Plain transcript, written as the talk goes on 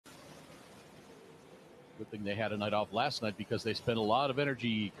Good thing they had a night off last night because they spent a lot of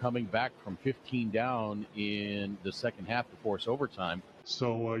energy coming back from 15 down in the second half to force overtime.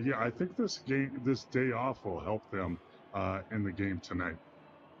 So, yeah, I think this day off will help them in the game tonight.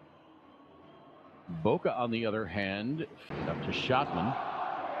 Boca, on the other hand, up to Schottman.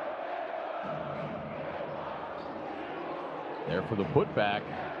 There for the putback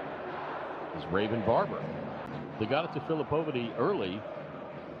is Raven Barber. They got it to Filipovity early,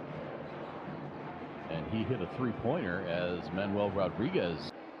 and he hit a three-pointer as Manuel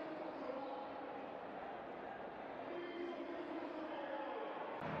Rodriguez.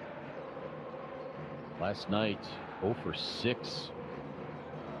 Last night, 0 for 6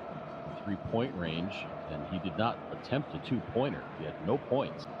 three-point range, and he did not attempt a two-pointer. He had no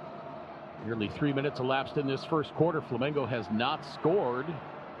points. Nearly 3 minutes elapsed in this first quarter. Flamengo has not scored,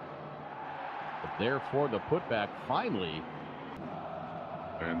 but therefore the putback finally.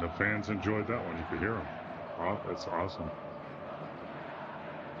 And the fans enjoyed that one. You could hear them. Oh, that's awesome.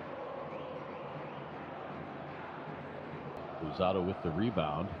 Luzado with the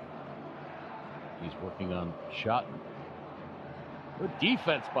rebound. He's working on Schottman. Good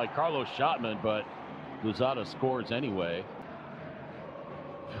defense by Carlos Schottman, but Luzado scores anyway.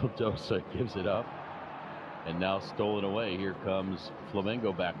 Vildosa gives it up, and now stolen away. Here comes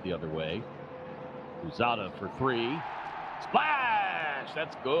Flamengo back the other way. Luzado for three. Splash!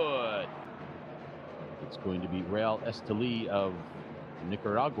 That's good. It's going to be Real Estelí of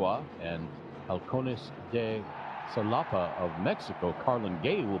Nicaragua and Halcones de Salapa of Mexico. Carlin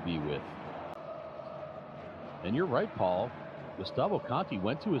Gay will be with. And you're right, Paul. Gustavo Conti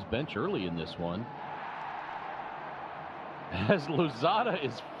went to his bench early in this one, as Luzada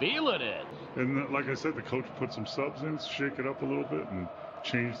is feeling it. And like I said, the coach put some subs in, shake it up a little bit, and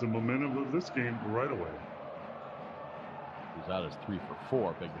change the momentum of this game right away. Luzada's 3 for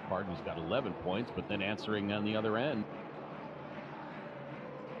 4, beg your pardon. He's got 11 points, but then answering on the other end.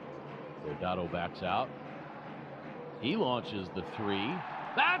 Rodado backs out. He launches the three.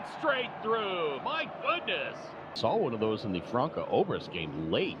 That's straight through. My goodness. Saw one of those in the Franca Obras game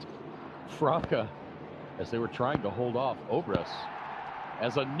late. Franca, as they were trying to hold off Obras,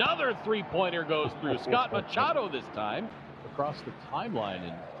 as another three-pointer goes through. Scott Machado this time across the timeline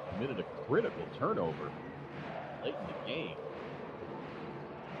and committed a critical turnover late in the game.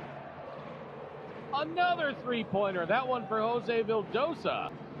 Another three-pointer. That one for Jose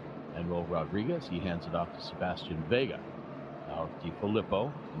Vildosa. Manuel Rodriguez, he hands it off to Sebastian Vega. Now Di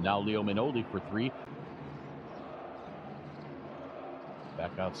Filippo. Now Leo Minoldi for three.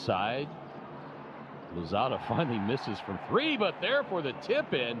 Back outside. Luzada finally misses from three, but there for the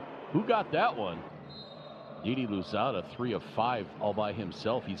tip in. Who got that one? Didi Luzada, 3 of 5 all by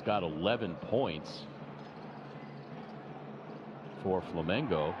himself. He's got 11 points for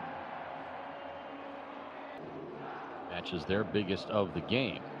Flamengo. Matches their biggest of the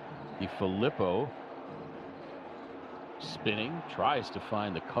game. Di Filippo spinning, tries to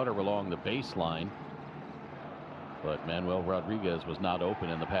find the cutter along the baseline, but Manuel Rodriguez was not open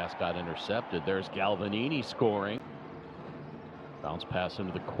and the pass got intercepted. There's Galvanini scoring. Bounce pass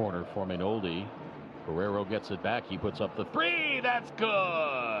into the corner for Minoldi. Guerrero gets it back. He puts up the three. That's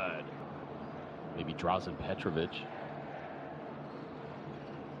good. Maybe Drazen Petrovic.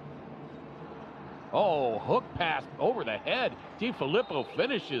 Oh, hook pass over the head. Di Filippo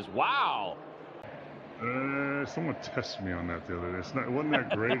finishes. Wow. Someone tested me on that the other day. It wasn't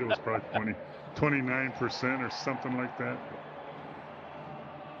that great. It was probably 29% or something like that.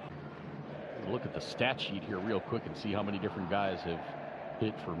 Look at the stat sheet here real quick and see how many different guys have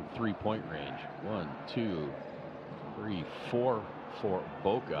hit from three-point range. 1, 2, 3, 4 for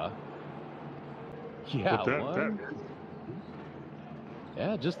Boca. Yeah,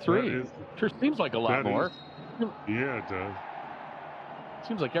 yeah, just 3. Sure seems like a lot more. Yeah, it does.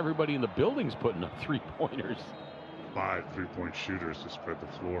 Seems like everybody in the building's putting up three-pointers. 5 three-point shooters to spread the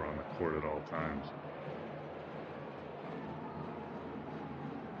floor on the court at all times.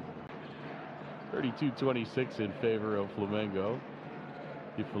 (32-26) in favor of Flamengo.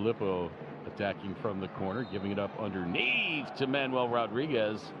 Di Filippo attacking from the corner, giving it up underneath to Manuel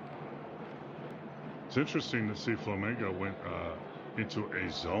Rodriguez. It's interesting to see Flamengo went into a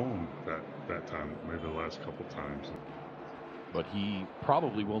zone that time, maybe the last couple times. But he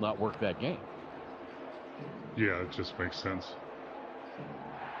probably will not work that game. Yeah, it just makes sense.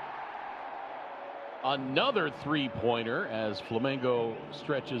 Another three-pointer as Flamengo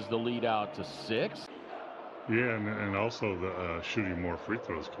stretches the lead out to 6. Yeah, and also the shooting more free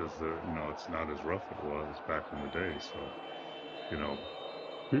throws because it's not as rough as it was back in the day. So,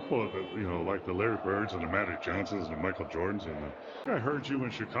 people like the Larry Birds and the Magic Johnsons and the Michael Jordans I heard you in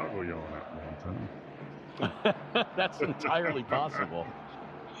Chicago yelling at me one time. That's entirely possible.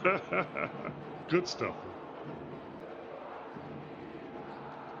 Good stuff.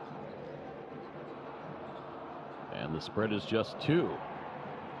 And the spread is just 2.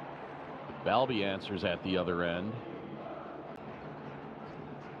 Balby answers at the other end.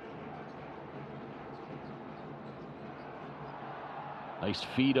 Nice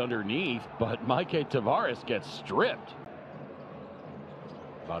feed underneath, but Mike Tavares gets stripped.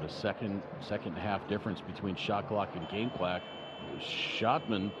 About a second half difference between shot clock and game clock.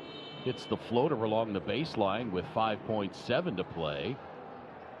 Schottman hits the floater along the baseline with 5.7 to play.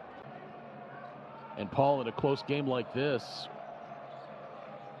 And Paul, in a close game like this,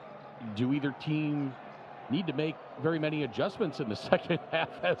 do either team need to make very many adjustments in the second half?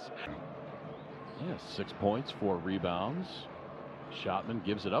 As 6 points, 4 rebounds. Schottman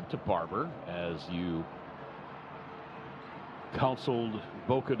gives it up to Barber, as you counseled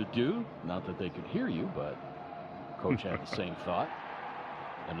Boca to do. Not that they could hear you, but coach had the same thought.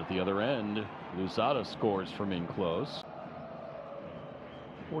 And at the other end, Luzada scores from in close.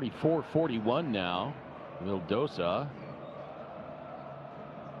 44-41 now. Vildosa.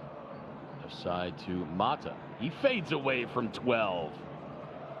 Left side to Mata. He fades away from 12.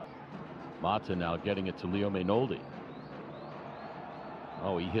 Mata now getting it to Leo Mainoldi.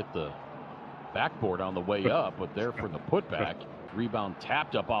 Oh, he hit the backboard on the way up, but there for the putback. Rebound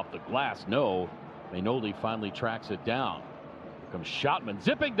tapped up off the glass. No. Mainoldi finally tracks it down. Here comes Schottman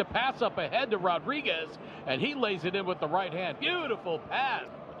zipping the pass up ahead to Rodriguez, and he lays it in with the right hand. Beautiful pass.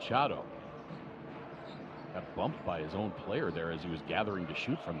 Machado got bumped by his own player there as he was gathering to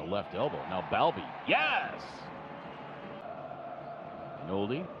shoot from the left elbow. Now Balby. Yes!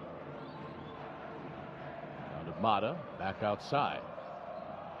 Mainoldi. Down to Mata. Back outside.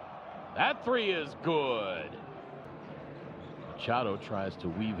 That 3 is good. Machado tries to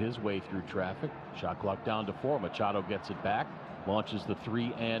weave his way through traffic. Shot clock down to 4. Machado gets it back. Launches the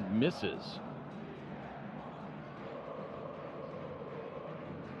 3 and misses.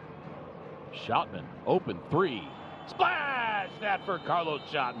 Schottman, open 3. Splash! That for Carlos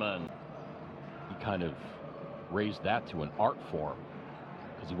Schottman. He kind of raised that to an art form,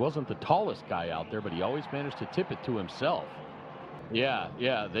 because he wasn't the tallest guy out there, but he always managed to tip it to himself. Yeah,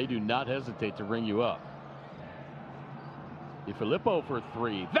 they do not hesitate to ring you up. DiFilippo for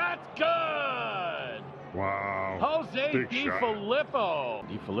 3. That's good! Wow. Jose DiFilippo.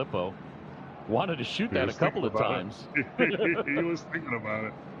 DiFilippo wanted to shoot that a couple of times. He was thinking about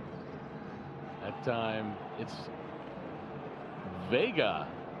it. That time, it's Vega.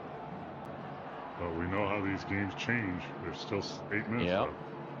 But we know how these games change. There's still 8 minutes left.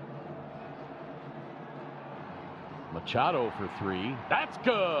 Machado for 3. That's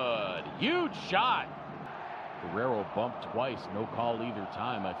good. Huge shot. Guerrero bumped twice. No call either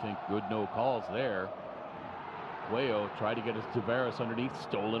time. I think good no calls there. Cuello tried to get his Tavares underneath.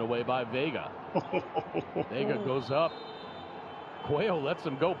 Stolen away by Vega. Vega goes up. Cuello lets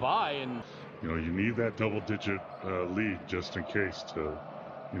him go by. And you need that double-digit lead just in case to,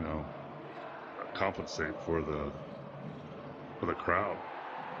 compensate for the crowd.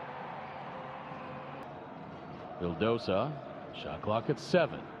 Vildosa, shot clock at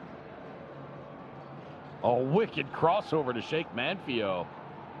 7. A wicked crossover to Shake Manfio,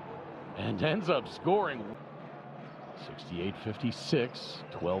 and ends up scoring. 68-56,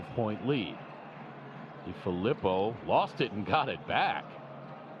 12-point lead. DiFilippo lost it and got it back.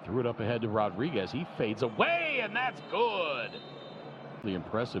 Threw it up ahead to Rodriguez. He fades away, and that's good. Really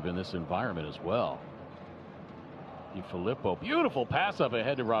impressive in this environment as well. DiFilippo, beautiful pass up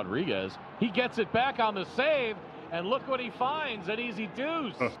ahead to Rodriguez. He gets it back on the save, and look what he finds, an easy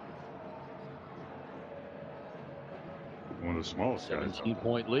deuce. One of the smallest guys.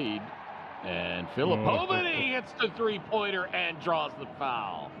 17-point lead, and Filipovini hits the 3-pointer and draws the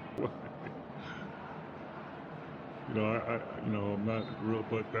foul. I'm not real,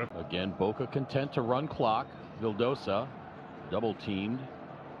 but that. Again, Boca content to run clock. Vildosa double teamed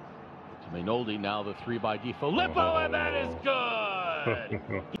to Mainoldi. Now the 3 by DiFilippo, and that is good.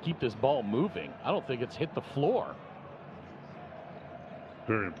 Keep this ball moving. I don't think it's hit the floor.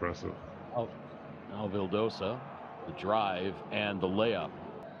 Very impressive. Oh, now Vildosa, the drive and the layup.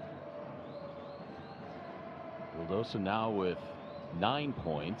 Vildosa now with 9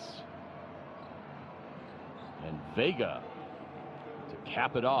 points. And Vega to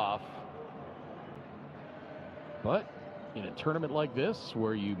cap it off. But in a tournament like this,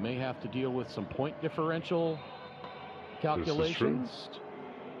 where you may have to deal with some point differential calculations,